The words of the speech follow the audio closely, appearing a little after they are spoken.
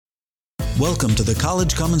Welcome to the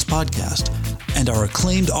College Commons Podcast and our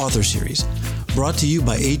acclaimed author series, brought to you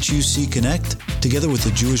by HUC Connect, together with the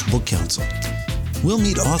Jewish Book Council. We'll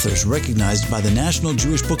meet authors recognized by the National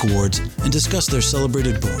Jewish Book Awards and discuss their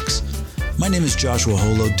celebrated books. My name is Joshua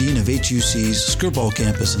Holo, Dean of HUC's Skirball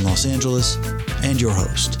campus in Los Angeles, and your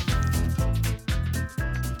host.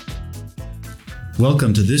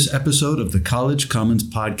 Welcome to this episode of the College Commons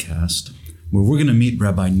Podcast, where we're going to meet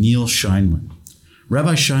Rabbi Neil Scheindlin.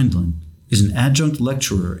 Rabbi Scheindlin is an adjunct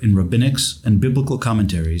lecturer in rabbinics and biblical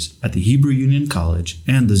commentaries at the Hebrew Union College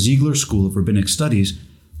and the Ziegler School of Rabbinic Studies,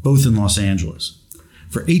 both in Los Angeles.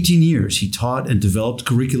 For 18 years, he taught and developed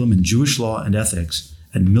curriculum in Jewish law and ethics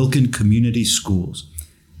at Milken Community Schools.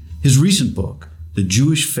 His recent book, The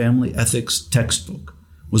Jewish Family Ethics Textbook,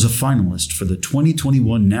 was a finalist for the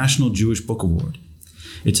 2021 National Jewish Book Award.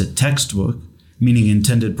 It's a textbook, meaning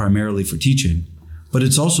intended primarily for teaching, but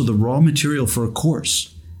it's also the raw material for a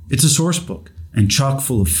course. It's a source book and chock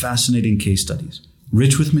full of fascinating case studies,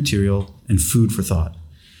 rich with material and food for thought.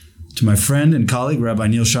 To my friend and colleague, Rabbi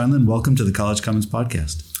Neil Scheindlin, welcome to the College Commons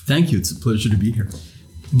Podcast. Thank you. It's a pleasure to be here.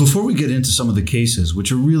 Before we get into some of the cases,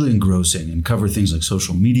 which are really engrossing and cover things like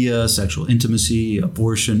social media, sexual intimacy,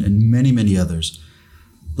 abortion, and many, many others,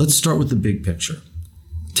 let's start with the big picture.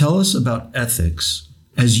 Tell us about ethics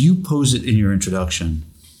as you pose it in your introduction,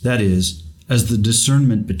 that is, as the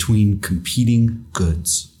discernment between competing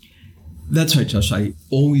goods. That's right, Josh. I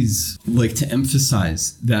always like to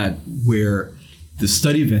emphasize that where the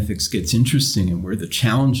study of ethics gets interesting and where the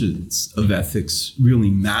challenges of ethics really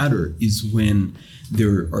matter is when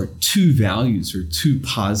there are two values or two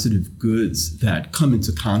positive goods that come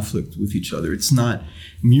into conflict with each other. It's not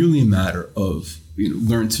merely a matter of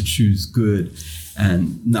learn to choose good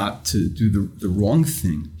and not to do the wrong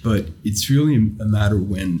thing, but it's really a matter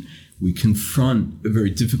when we confront a very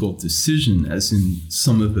difficult decision, as in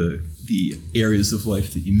some of the areas of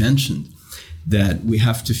life that you mentioned, that we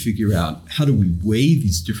have to figure out how do we weigh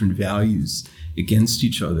these different values against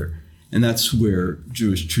each other. And that's where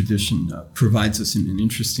Jewish tradition provides us an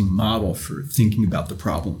interesting model for thinking about the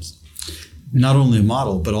problems. Not only a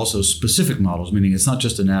model, but also specific models, meaning it's not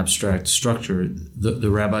just an abstract structure. The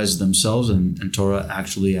rabbis themselves and Torah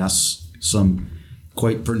actually asks some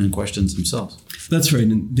quite pertinent questions themselves. That's right.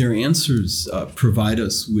 And their answers provide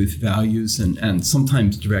us with values and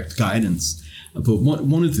sometimes direct guidance. But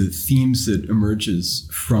one of the themes that emerges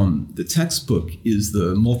from the textbook is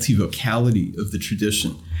the multivocality of the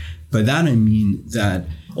tradition. By that, I mean that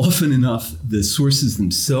often enough, the sources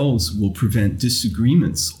themselves will prevent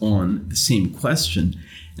disagreements on the same question.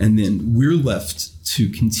 And then we're left to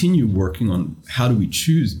continue working on how do we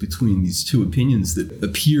choose between these two opinions that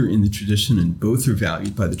appear in the tradition and both are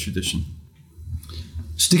valued by the tradition.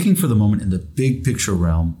 Sticking for the moment in the big picture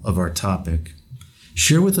realm of our topic,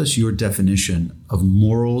 share with us your definition of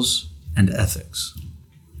morals and ethics.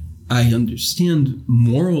 I understand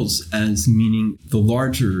morals as meaning the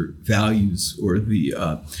larger values or the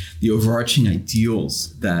overarching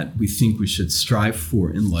ideals that we think we should strive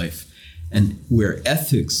for in life, and where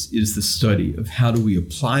ethics is the study of how do we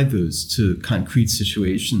apply those to concrete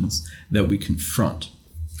situations that we confront.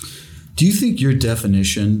 Do you think your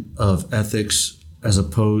definition of ethics as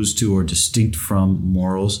opposed to or distinct from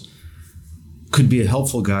morals could be a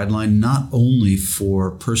helpful guideline not only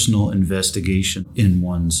for personal investigation in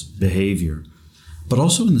one's behavior, but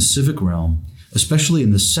also in the civic realm, especially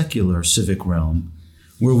in the secular civic realm,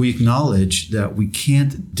 where we acknowledge that we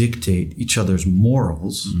can't dictate each other's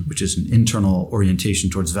morals, which is an internal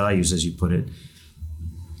orientation towards values, as you put it,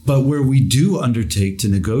 but where we do undertake to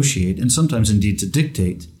negotiate and sometimes indeed to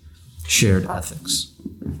dictate shared ethics?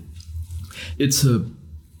 It's a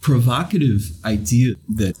provocative idea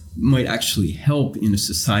that might actually help in a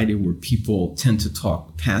society where people tend to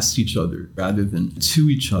talk past each other rather than to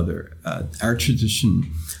each other. Our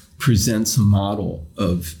tradition presents a model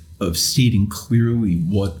of stating clearly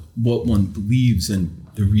what one believes and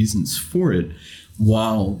the reasons for it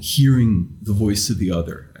while hearing the voice of the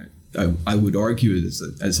other. I would argue,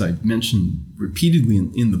 as I mentioned repeatedly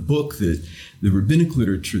in the book, that the rabbinic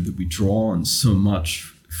literature that we draw on so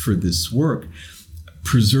much for this work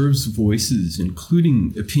preserves voices,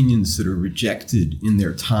 including opinions that are rejected in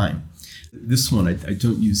their time. This one I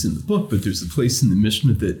don't use in the book, but there's a place in the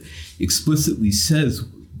Mishnah that explicitly says,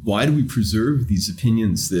 why do we preserve these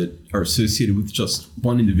opinions that are associated with just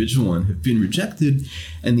one individual and have been rejected?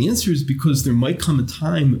 And the answer is because there might come a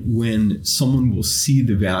time when someone will see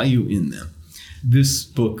the value in them. This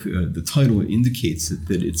book, the title indicates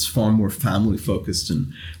that it's far more family-focused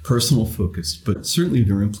and personal-focused, but certainly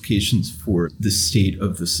there are implications for the state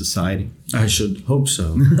of the society. I should hope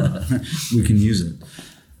so. We can use it.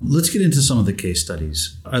 Let's get into some of the case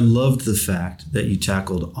studies. I loved the fact that you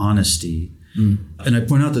tackled honesty. And I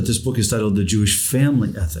point out that this book is titled The Jewish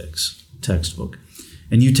Family Ethics Textbook.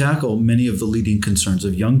 And you tackle many of the leading concerns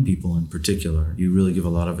of young people in particular. You really give a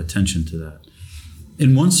lot of attention to that.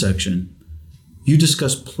 In one section, you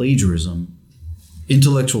discuss plagiarism,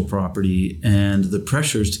 intellectual property, and the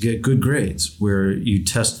pressures to get good grades, where you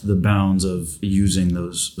test the bounds of using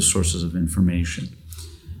those sources of information.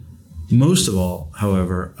 Most of all,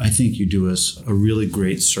 however, I think you do us a really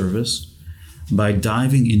great service by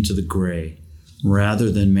diving into the gray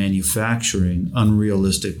rather than manufacturing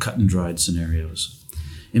unrealistic cut and dried scenarios.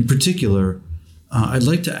 In particular, I'd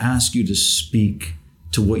like to ask you to speak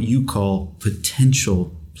to what you call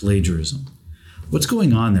potential plagiarism. What's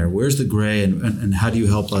going on there? Where's the gray, and how do you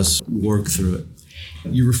help us work through it?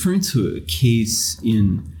 You're referring to a case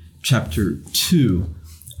in chapter 2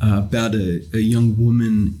 about a young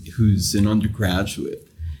woman who's an undergraduate.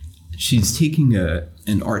 She's taking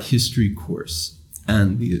an art history course,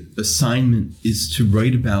 and the assignment is to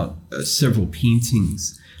write about several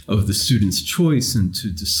paintings of the student's choice and to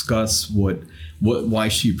discuss why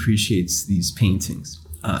she appreciates these paintings.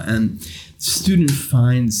 And the student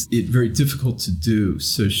finds it very difficult to do,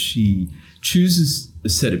 so she chooses a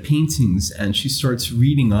set of paintings and she starts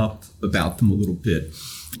reading up about them a little bit.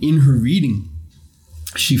 In her reading,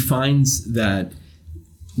 she finds that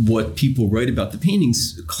what people write about the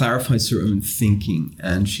paintings clarifies her own thinking,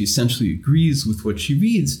 and she essentially agrees with what she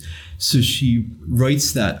reads. So she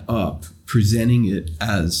writes that up, presenting it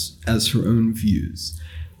as her own views,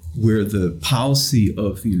 where the policy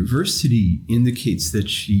of the university indicates that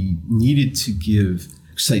she needed to give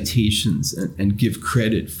citations and give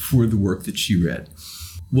credit for the work that she read.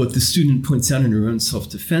 What the student points out in her own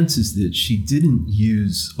self-defense is that she didn't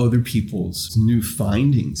use other people's new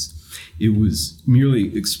findings. It was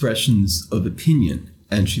merely expressions of opinion,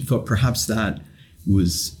 and she thought perhaps that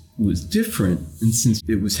was different, and since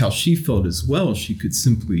it was how she felt as well, she could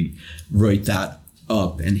simply write that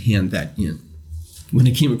up and hand that in. When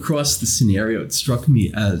I came across the scenario, it struck me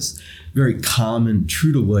as a very common,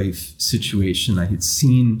 true-to-life situation. I had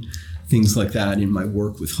seen things like that in my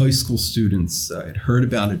work with high school students. I had heard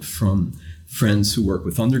about it from friends who work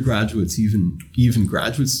with undergraduates, even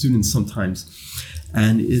graduate students sometimes.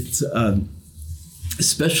 And it's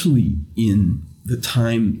especially in the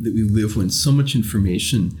time that we live when so much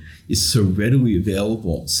information is so readily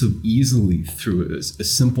available, so easily through a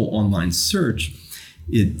simple online search,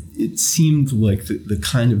 it seemed like the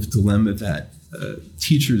kind of dilemma that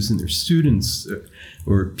teachers and their students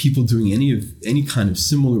or people doing any kind of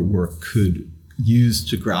similar work could use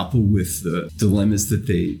to grapple with the dilemmas that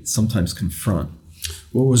they sometimes confront.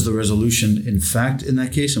 What was the resolution, in fact, in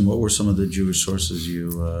that case, and what were some of the Jewish sources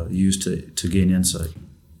you used to gain insight?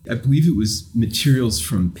 I believe it was materials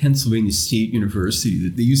from Pennsylvania State University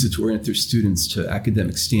that they use it to orient their students to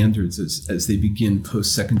academic standards as they begin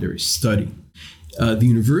post-secondary study. The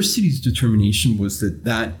university's determination was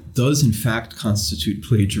that does in fact constitute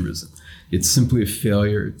plagiarism. It's simply a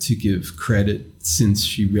failure to give credit since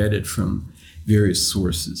she read it from various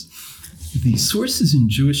sources. The sources in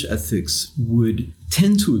Jewish ethics would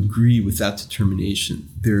tend to agree with that determination.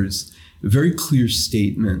 There's a very clear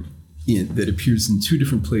statement that appears in 2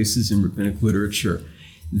 different places in rabbinic literature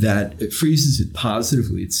that it phrases it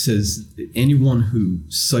positively. It says that anyone who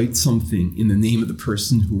cites something in the name of the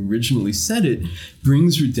person who originally said it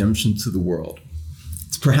brings redemption to the world.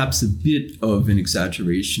 It's perhaps a bit of an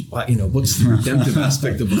exaggeration. Well, what's the redemptive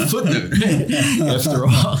aspect of a footnote, after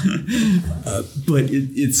all? But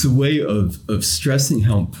it's a way of stressing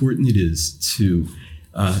how important it is to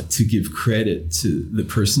give credit to the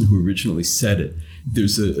person who originally said it.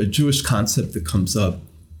 There's a Jewish concept that comes up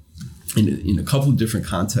in a couple of different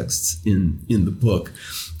contexts in the book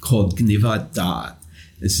called Gnevat Da'at.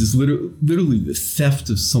 This is literally the theft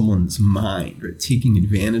of someone's mind, right? Taking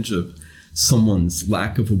advantage of someone's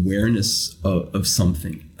lack of awareness of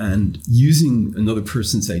something and using another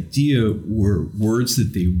person's idea or words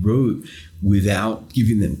that they wrote without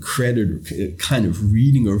giving them credit or kind of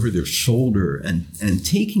reading over their shoulder and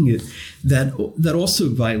taking it. That also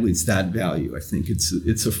violates that value. I think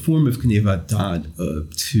it's a form of Gnevat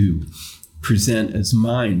Da'at to present as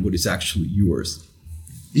mine what is actually yours.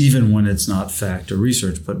 Even when it's not fact or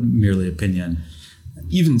research, but merely opinion.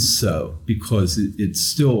 Even so, because it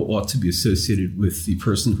still ought to be associated with the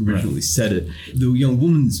person who originally said it. The young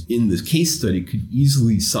woman in the case study could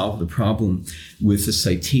easily solve the problem with a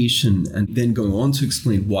citation and then go on to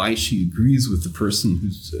explain why she agrees with the person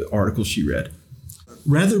whose article she read.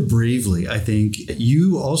 Rather bravely, I think,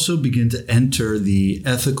 you also begin to enter the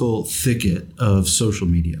ethical thicket of social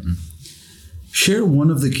media. Share one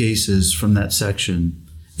of the cases from that section,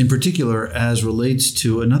 in particular as relates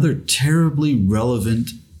to another terribly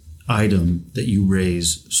relevant item that you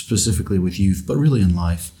raise specifically with youth, but really in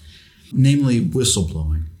life, namely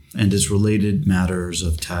whistleblowing and its related matters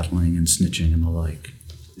of tattling and snitching and the like.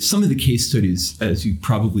 Some of the case studies, as you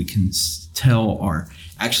probably can tell, are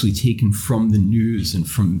actually taken from the news and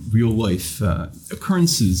from real life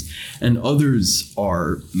occurrences, and others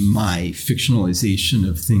are my fictionalization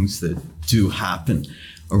of things that do happen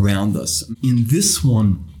around us. In this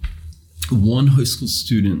one high school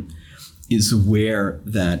student is aware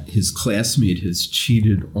that his classmate has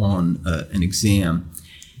cheated on an exam,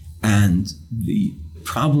 and the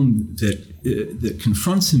problem that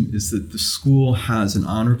confronts him is that the school has an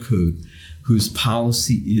honor code whose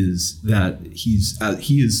policy is that he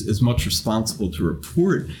is as much responsible to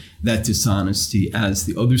report that dishonesty as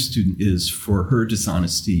the other student is for her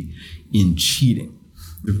dishonesty in cheating.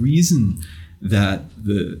 The reason that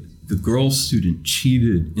the girl student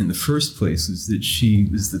cheated in the first place is that she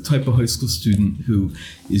is the type of high school student who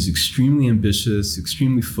is extremely ambitious,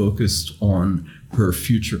 extremely focused on her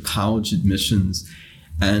future college admissions,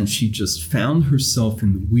 and she just found herself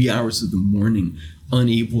in the wee hours of the morning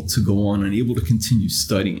unable to go on, unable to continue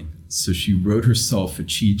studying. So she wrote herself a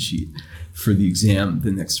cheat sheet for the exam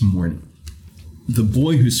the next morning. The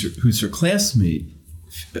boy who's her classmate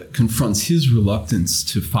confronts his reluctance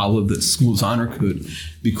to follow the school's honor code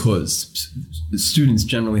because the students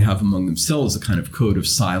generally have among themselves a kind of code of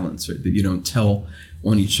silence, right, that you don't tell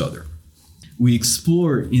on each other. We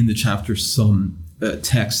explore in the chapter some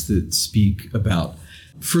texts that speak about,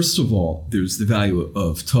 first of all, there's the value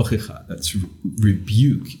of tochecha. That's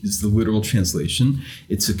rebuke is the literal translation.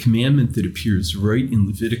 It's a commandment that appears right in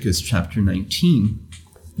Leviticus chapter 19.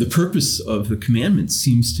 The purpose of the commandment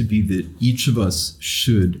seems to be that each of us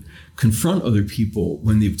should confront other people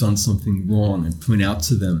when they've done something wrong and point out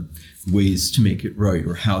to them ways to make it right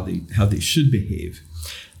or how they should behave.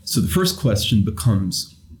 So the first question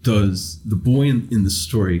becomes, does the boy in the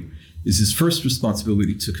story, is his first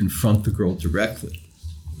responsibility to confront the girl directly?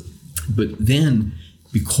 But then,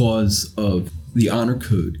 because of the honor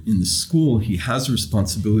code in the school, he has a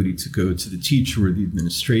responsibility to go to the teacher or the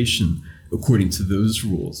administration according to those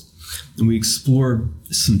rules. And we explore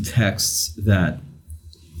some texts that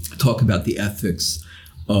talk about the ethics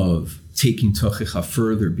of taking tochecha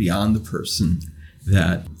further beyond the person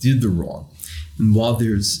that did the wrong. And while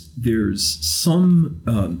there's some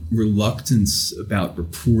reluctance about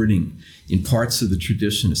reporting in parts of the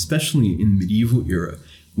tradition, especially in the medieval era,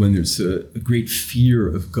 when there's a great fear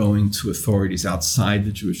of going to authorities outside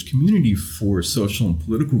the Jewish community for social and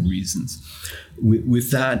political reasons, with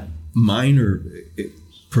that minor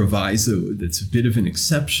proviso that's a bit of an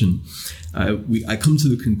exception, I come to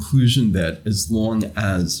the conclusion that as long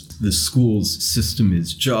as the school's system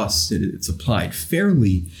is just, it's applied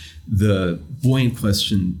fairly, the boy in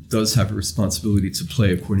question does have a responsibility to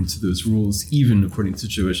play according to those rules, even according to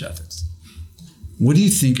Jewish ethics. What do you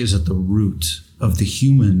think is at the root of the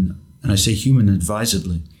human, and I say human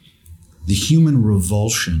advisedly, the human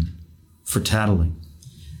revulsion for tattling?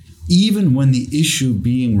 Even when the issue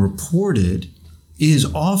being reported is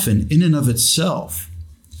often in and of itself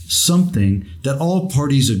something that all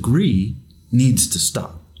parties agree needs to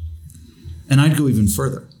stop. And I'd go even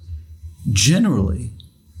further. Generally,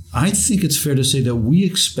 I think it's fair to say that we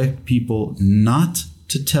expect people not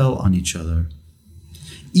to tell on each other,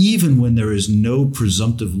 even when there is no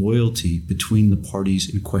presumptive loyalty between the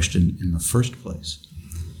parties in question in the first place.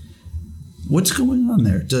 What's going on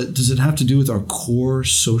there? Does it have to do with our core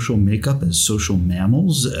social makeup as social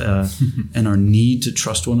mammals and our need to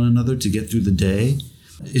trust one another to get through the day?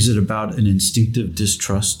 Is it about an instinctive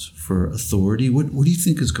distrust for authority? What do you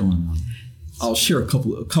think is going on? I'll share a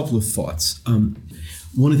couple of thoughts.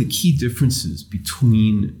 One of the key differences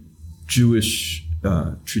between Jewish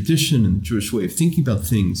tradition and the Jewish way of thinking about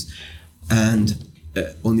things, and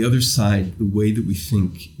on the other side, the way that we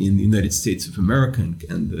think in the United States of America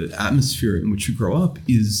and the atmosphere in which we grow up,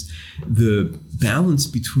 is the balance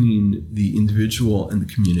between the individual and the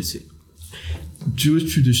community.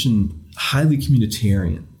 Jewish tradition, highly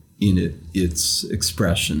communitarian in its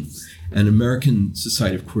expression, and American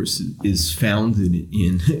society, of course, is founded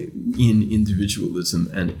in individualism.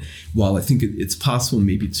 And while I think it's possible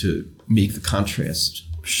maybe to make the contrast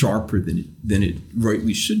sharper than it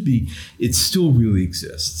rightly should be, it still really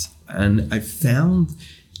exists. And I found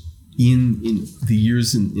in the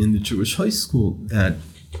years in the Jewish high school that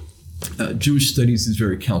Jewish studies is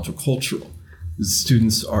very countercultural. The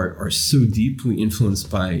students are so deeply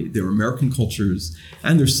influenced by their American cultures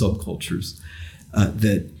and their subcultures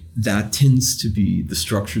that tends to be the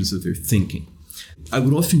structures of their thinking. I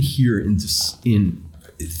would often hear in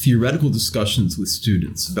theoretical discussions with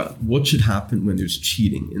students about what should happen when there's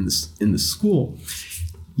cheating in the school.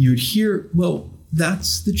 You'd hear, well,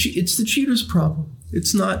 it's the cheater's problem.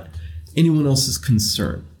 It's not anyone else's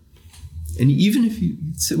concern. And even if you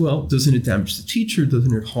say, well, doesn't it damage the teacher?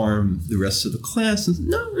 Doesn't it harm the rest of the class? And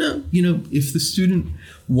no. If the student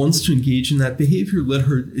wants to engage in that behavior, let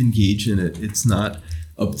her engage in it. It's not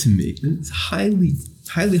up to me. It's highly,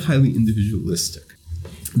 highly, highly individualistic.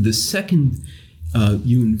 The second,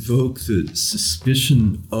 you invoke the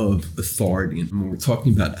suspicion of authority. And when we're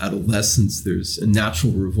talking about adolescence, there's a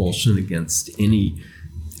natural revulsion against any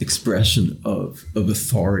expression of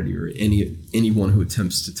authority or anyone who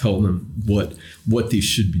attempts to tell them what they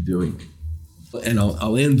should be doing. And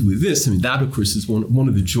I'll end with this. I mean, that, of course, is one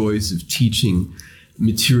of the joys of teaching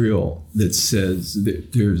material that says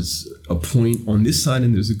that there's a point on this side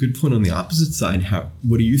and there's a good point on the opposite side.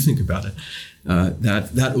 What do you think about it?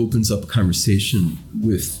 That opens up a conversation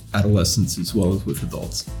with adolescents as well as with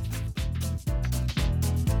adults.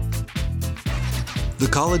 The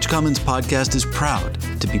College Commons podcast is proud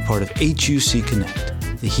to be part of HUC Connect,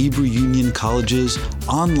 the Hebrew Union College's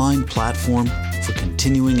online platform for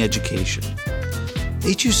continuing education.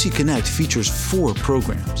 HUC Connect features 4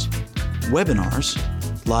 programs: webinars,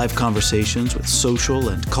 live conversations with social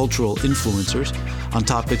and cultural influencers on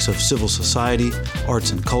topics of civil society, arts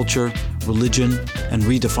and culture, religion, and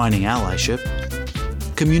redefining allyship;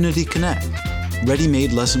 Community Connect,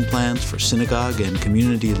 ready-made lesson plans for synagogue and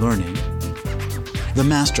community learning; the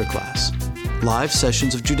Masterclass, live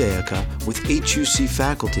sessions of Judaica with HUC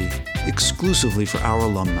faculty exclusively for our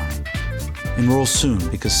alumni. Enroll soon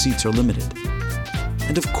because seats are limited.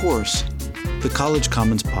 And of course, the College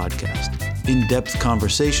Commons podcast, in-depth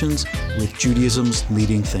conversations with Judaism's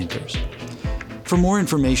leading thinkers. For more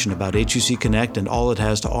information about HUC Connect and all it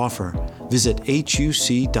has to offer, visit huc.edu/HUC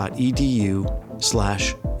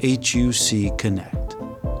Connect.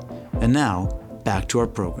 And now, back to our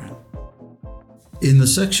program. In the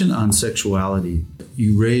section on sexuality,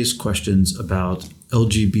 you raise questions about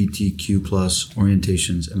LGBTQ+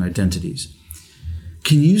 orientations and identities.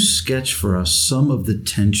 Can you sketch for us some of the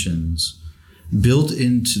tensions built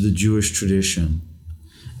into the Jewish tradition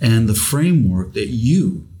and the framework that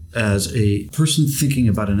you, as a person thinking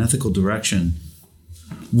about an ethical direction,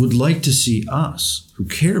 would like to see us, who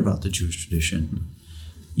care about the Jewish tradition,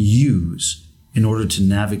 use in order to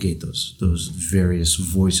navigate those various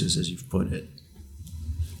voices, as you've put it?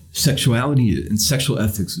 Sexuality and sexual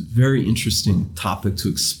ethics is a very interesting topic to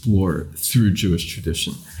explore through Jewish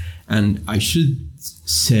tradition. And I should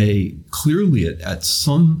say clearly at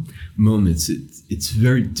some moments it's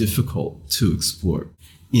very difficult to explore.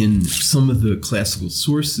 In some of the classical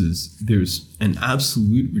sources, there's an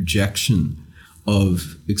absolute rejection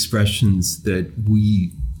of expressions that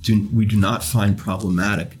we do not find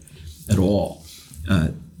problematic at all.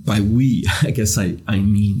 By we, I guess I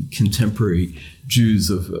mean contemporary Jews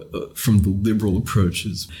from the liberal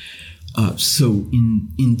approaches. So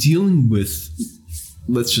in dealing with,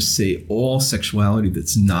 let's just say, all sexuality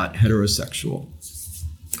that's not heterosexual,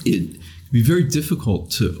 it can be very difficult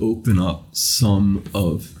to open up some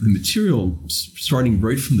of the material, starting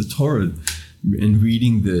right from the Torah and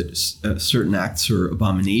reading that certain acts are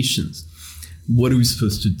abominations. What are we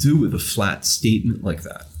supposed to do with a flat statement like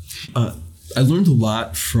that? I learned a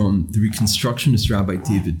lot from the Reconstructionist Rabbi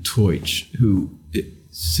David Teutsch, who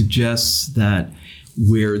suggests that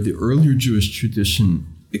where the earlier Jewish tradition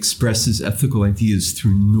expresses ethical ideas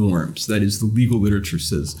through norms, that is, the legal literature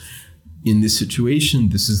says, in this situation,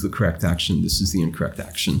 this is the correct action, this is the incorrect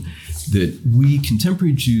action, that we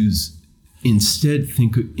contemporary Jews instead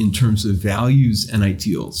think in terms of values and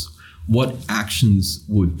ideals. What actions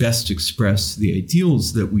would best express the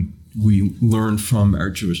ideals that we learn from our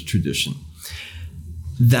Jewish tradition?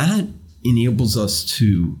 That enables us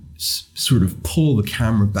to sort of pull the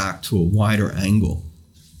camera back to a wider angle.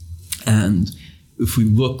 And if we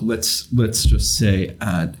look, let's just say,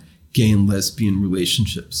 at gay and lesbian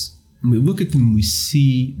relationships, and we look at them, we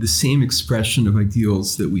see the same expression of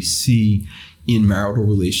ideals that we see in marital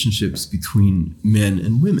relationships between men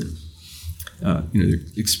and women. They're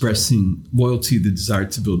expressing loyalty, the desire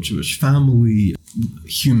to build Jewish family,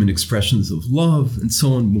 human expressions of love, and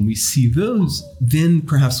so on. When we see those, then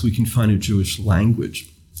perhaps we can find a Jewish language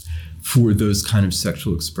for those kind of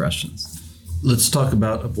sexual expressions. Let's talk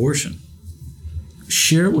about abortion.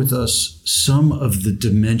 Share with us some of the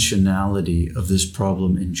dimensionality of this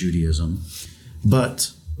problem in Judaism.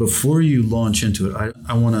 But before you launch into it,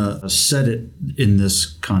 I want to set it in this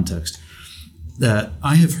context that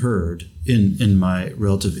I have heard in my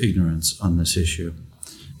relative ignorance on this issue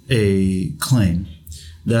a claim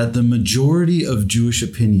that the majority of Jewish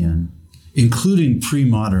opinion, including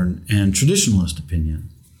pre-modern and traditionalist opinion,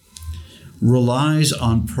 relies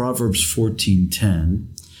on Proverbs 14:10,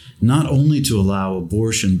 not only to allow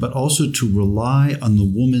abortion, but also to rely on the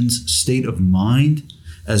woman's state of mind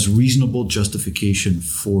as reasonable justification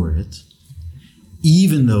for it,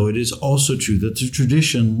 even though it is also true that the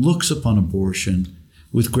tradition looks upon abortion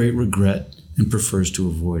with great regret and prefers to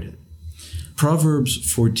avoid it. Proverbs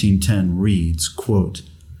 14:10 reads, quote,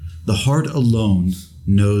 "The heart alone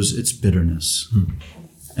knows its bitterness,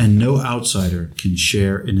 and no outsider can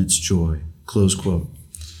share in its joy," close quote.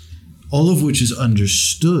 All of which is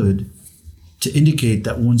understood to indicate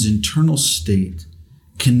that one's internal state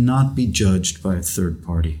cannot be judged by a third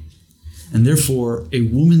party. And therefore, a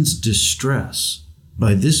woman's distress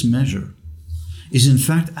by this measure is in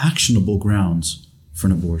fact actionable grounds for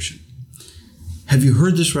an abortion. Have you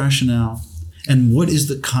heard this rationale? And what is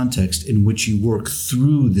the context in which you work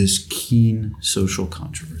through this keen social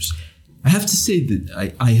controversy? I have to say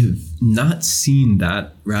that I have not seen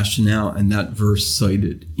that rationale and that verse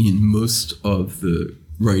cited in most of the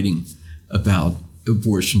writing about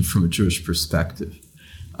abortion from a Jewish perspective.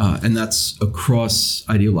 And that's across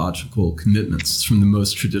ideological commitments, from the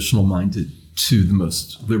most traditional minded to the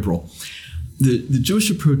most liberal. The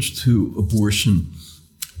Jewish approach to abortion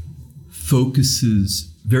focuses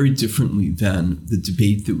very differently than the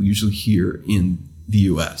debate that we usually hear in the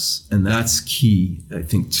US. And that's key, I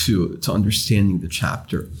think, to understanding the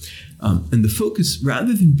chapter. And the focus,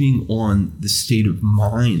 rather than being on the state of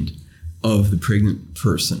mind of the pregnant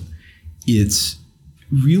person, it's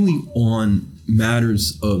really on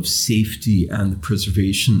matters of safety and the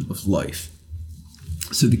preservation of life.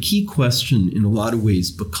 So the key question in a lot of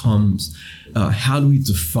ways becomes, how do we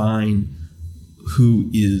define who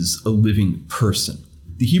is a living person?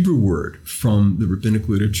 The Hebrew word from the rabbinic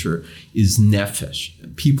literature is nephesh.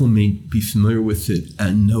 People may be familiar with it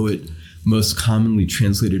and know it most commonly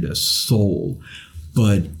translated as soul.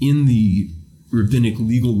 But in the rabbinic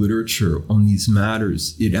legal literature on these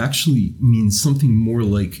matters, it actually means something more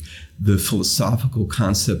like the philosophical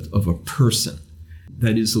concept of a person.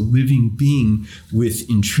 That is, a living being with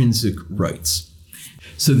intrinsic rights.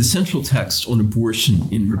 So the central text on abortion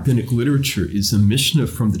in rabbinic literature is a Mishnah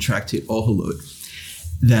from the tractate Oholot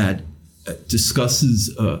that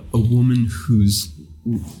discusses a woman whose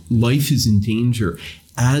life is in danger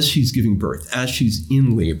as she's giving birth, as she's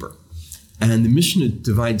in labor. And the Mishnah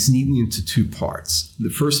divides neatly into two parts.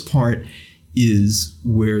 The first part is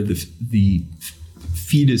where the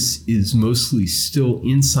fetus is mostly still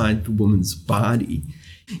inside the woman's body.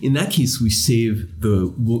 In that case, we save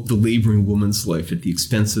the laboring woman's life at the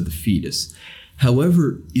expense of the fetus.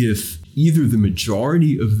 However, if either the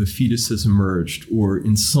majority of the fetus has emerged, or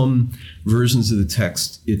in some versions of the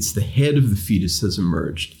text, it's the head of the fetus has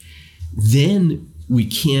emerged, then we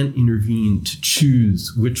can't intervene to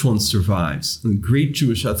choose which one survives. The great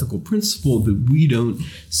Jewish ethical principle that we don't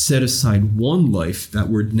set aside one life, that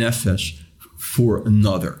word nephesh, for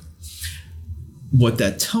another. What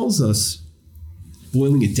that tells us,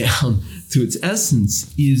 boiling it down to its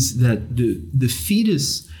essence, is that the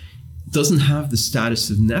fetus doesn't have the status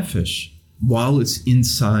of nephesh while it's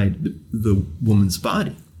inside the woman's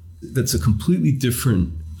body. That's a completely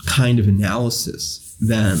different kind of analysis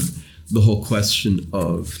than the whole question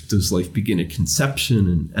of, does life begin at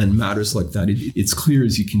conception and matters like that. It's clear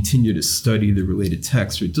as you continue to study the related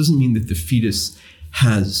texts, it doesn't mean that the fetus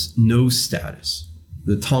has no status.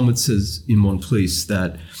 The Talmud says in one place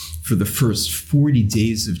that for the first 40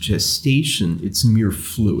 days of gestation, it's mere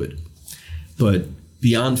fluid. But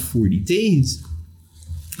beyond 40 days,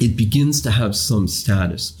 it begins to have some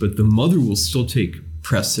status, but the mother will still take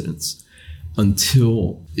precedence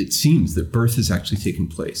until it seems that birth has actually taken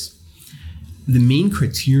place. The main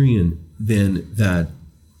criterion then that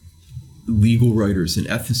legal writers and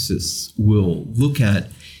ethicists will look at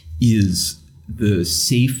is the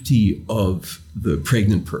safety of the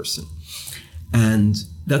pregnant person. And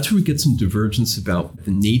that's where we get some divergence about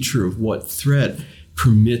the nature of what threat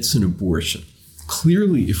permits an abortion.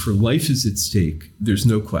 Clearly, if her life is at stake, there's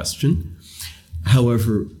no question.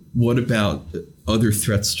 However, what about other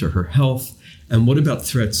threats to her health? And what about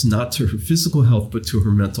threats not to her physical health, but to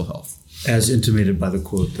her mental health? As intimated by the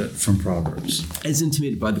quote from Proverbs. As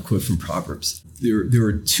intimated by the quote from Proverbs. There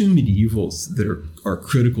are two medievals that are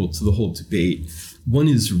critical to the whole debate. One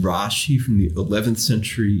is Rashi from the 11th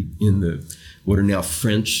century in the what are now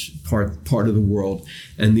French part of the world,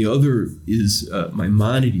 and the other is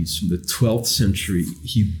Maimonides from the 12th century.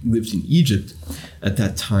 He lived in Egypt at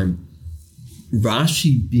that time.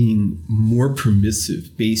 Rashi being more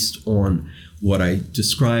permissive based on what I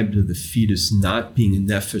described of the fetus not being a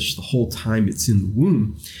nephesh the whole time it's in the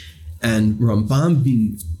womb, and Rambam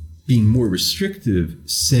being more restrictive,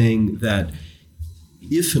 saying that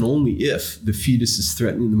if and only if the fetus is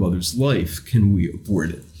threatening the mother's life can we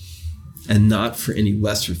abort it, and not for any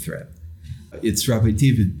lesser threat. It's Rabbi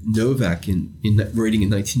David Novak in writing in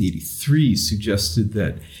 1983 suggested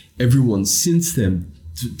that everyone since then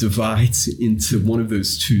divides into one of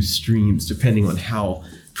those two streams depending on how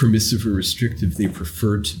permissive or restrictive they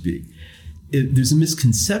prefer to be. There's a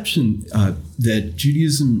misconception that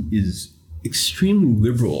Judaism is extremely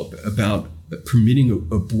liberal about permitting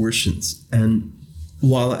abortions. And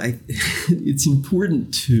while it's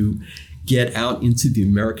important to get out into the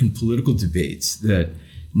American political debates that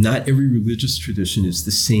not every religious tradition is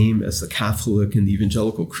the same as the Catholic and the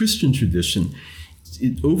evangelical Christian tradition,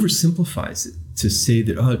 it oversimplifies it to say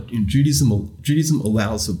that Judaism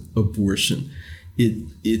allows abortion.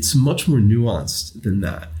 It's much more nuanced than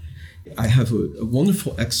that. I have a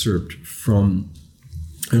wonderful excerpt from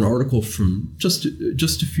an article from just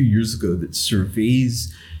a few years ago that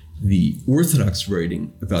surveys the Orthodox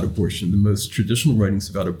writing about abortion, the most traditional writings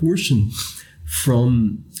about abortion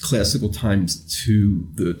from classical times to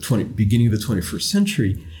the beginning of the 21st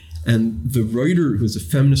century. And the writer, who has a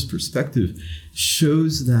feminist perspective,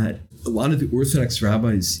 shows that a lot of the Orthodox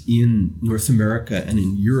rabbis in North America and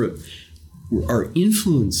in Europe are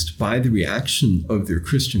influenced by the reaction of their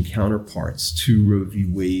Christian counterparts to Roe v.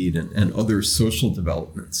 Wade and other social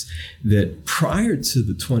developments. That prior to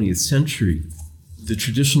the 20th century, the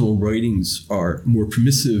traditional writings are more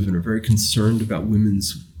permissive and are very concerned about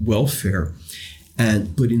women's welfare.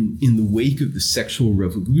 But in the wake of the sexual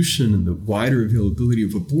revolution and the wider availability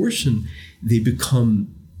of abortion, they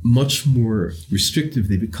become much more restrictive.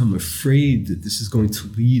 They become afraid that this is going to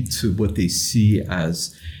lead to what they see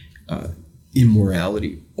as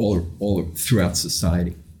immorality all throughout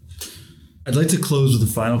society. I'd like to close with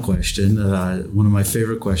a final question, one of my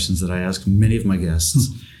favorite questions that I ask many of my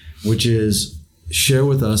guests, which is, share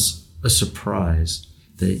with us a surprise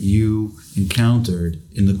that you encountered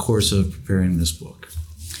in the course of preparing this book.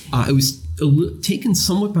 I was taken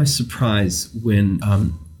somewhat by surprise when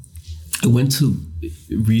I went to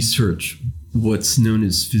research what's known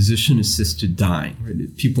as physician-assisted dying.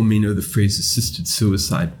 Right? People may know the phrase assisted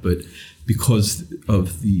suicide, but because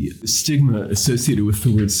of the stigma associated with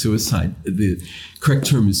the word suicide, the correct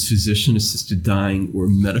term is physician-assisted dying or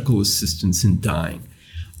medical assistance in dying.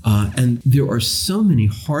 And there are so many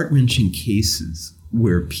heart-wrenching cases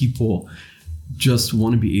where people just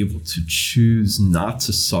want to be able to choose not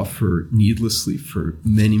to suffer needlessly for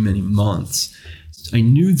many, many months. I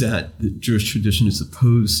knew that the Jewish tradition is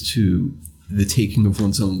opposed to the taking of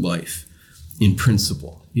one's own life in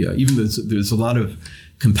principle. Yeah, even though there's a lot of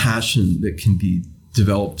compassion that can be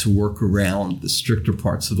developed to work around the stricter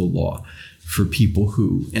parts of the law for people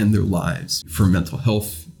who end their lives for mental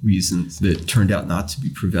health reasons that turned out not to be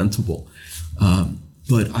preventable.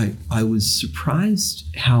 But I was surprised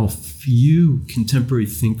how few contemporary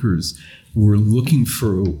thinkers were looking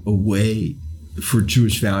for a way for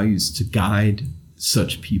Jewish values to guide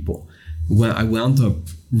such people. When I wound up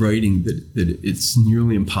writing that it's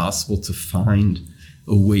nearly impossible to find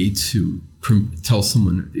a way to tell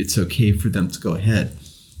someone it's okay for them to go ahead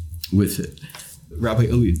with it. Rabbi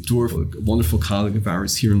Elliot Dorff, a wonderful colleague of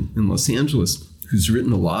ours here in Los Angeles, who's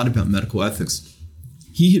written a lot about medical ethics,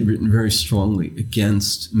 he had written very strongly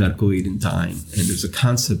against medical aid in dying. And there's a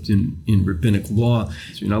concept in rabbinic law, so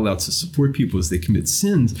you're not allowed to support people as they commit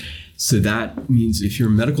sins. So that means if you're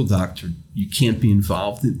a medical doctor, you can't be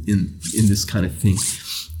involved in this kind of thing.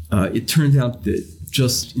 It turned out that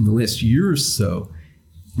just in the last year or so,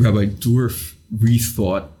 Rabbi Dorff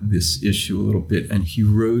rethought this issue a little bit, and he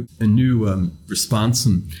wrote a new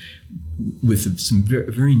responsum with some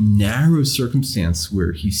very, very narrow circumstance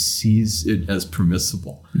where he sees it as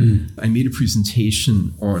permissible. I made a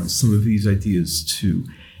presentation on some of these ideas to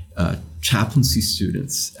chaplaincy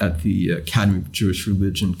students at the Academy of Jewish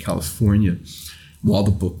Religion, California, while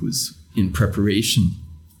the book was in preparation.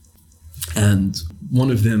 And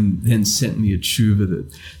one of them then sent me a tshuva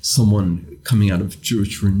that someone coming out of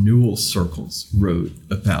Jewish renewal circles wrote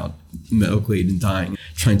about medical aid in dying,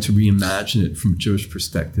 trying to reimagine it from a Jewish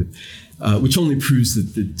perspective, which only proves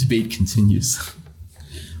that the debate continues.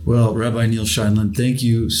 Well, Rabbi Neil Scheindlin, thank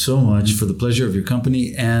you so much for the pleasure of your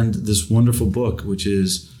company and this wonderful book, which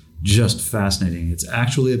is just fascinating. It's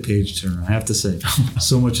actually a page turner, I have to say.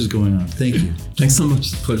 So much is going on. Thank you. Thanks so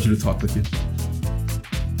much. It's a pleasure to talk with you.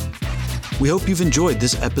 We hope you've enjoyed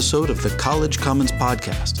this episode of the College Commons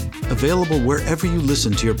Podcast, available wherever you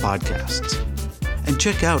listen to your podcasts. And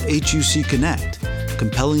check out HUC Connect,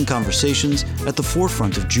 compelling conversations at the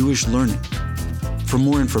forefront of Jewish learning. For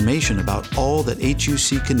more information about all that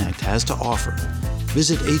HUC Connect has to offer,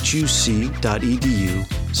 visit huc.edu/HUC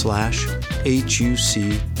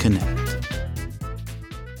Connect.